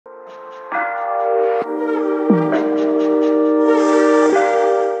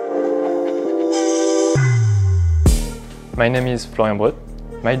My name is Florian Breut.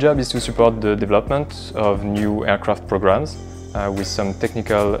 My job is to support the development of new aircraft programs with some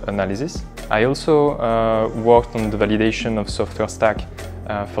technical analysis. I also worked on the validation of software stack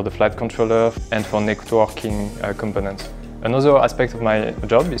for the flight controller and for networking components. Another aspect of my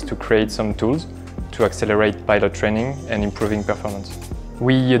job is to create some tools to accelerate pilot training and improving performance.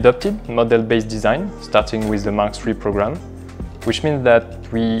 We adopted model-based design, starting with the Mark III program, which means that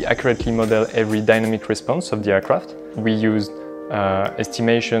we accurately model every dynamic response of the aircraft. We used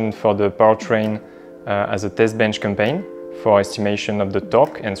estimation for the powertrain as a test bench campaign for estimation of the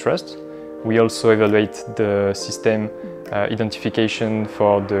torque and thrust. We also evaluate the system identification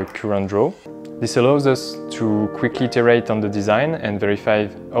for the current draw. This allows us to quickly iterate on the design and verify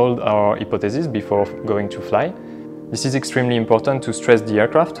all our hypotheses before going to fly. This is extremely important to stress the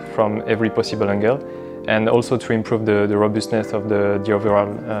aircraft from every possible angle and also to improve the robustness of the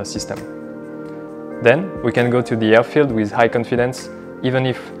overall system. Then we can go to the airfield with high confidence, even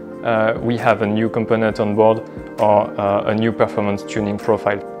if we have a new component on board or a new performance tuning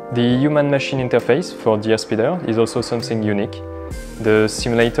profile. The human-machine interface for the Airspeeder is also something unique. The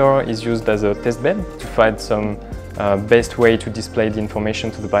simulator is used as a testbed to find some best way to display the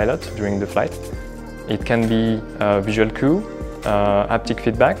information to the pilot during the flight. It can be visual cue, haptic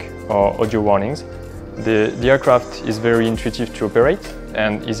feedback or audio warnings. The aircraft is very intuitive to operate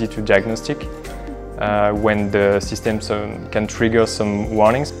and easy to diagnostic when the system can trigger some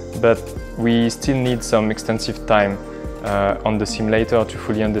warnings, but we still need some extensive time on the simulator to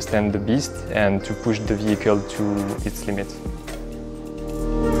fully understand the beast and to push the vehicle to its limits.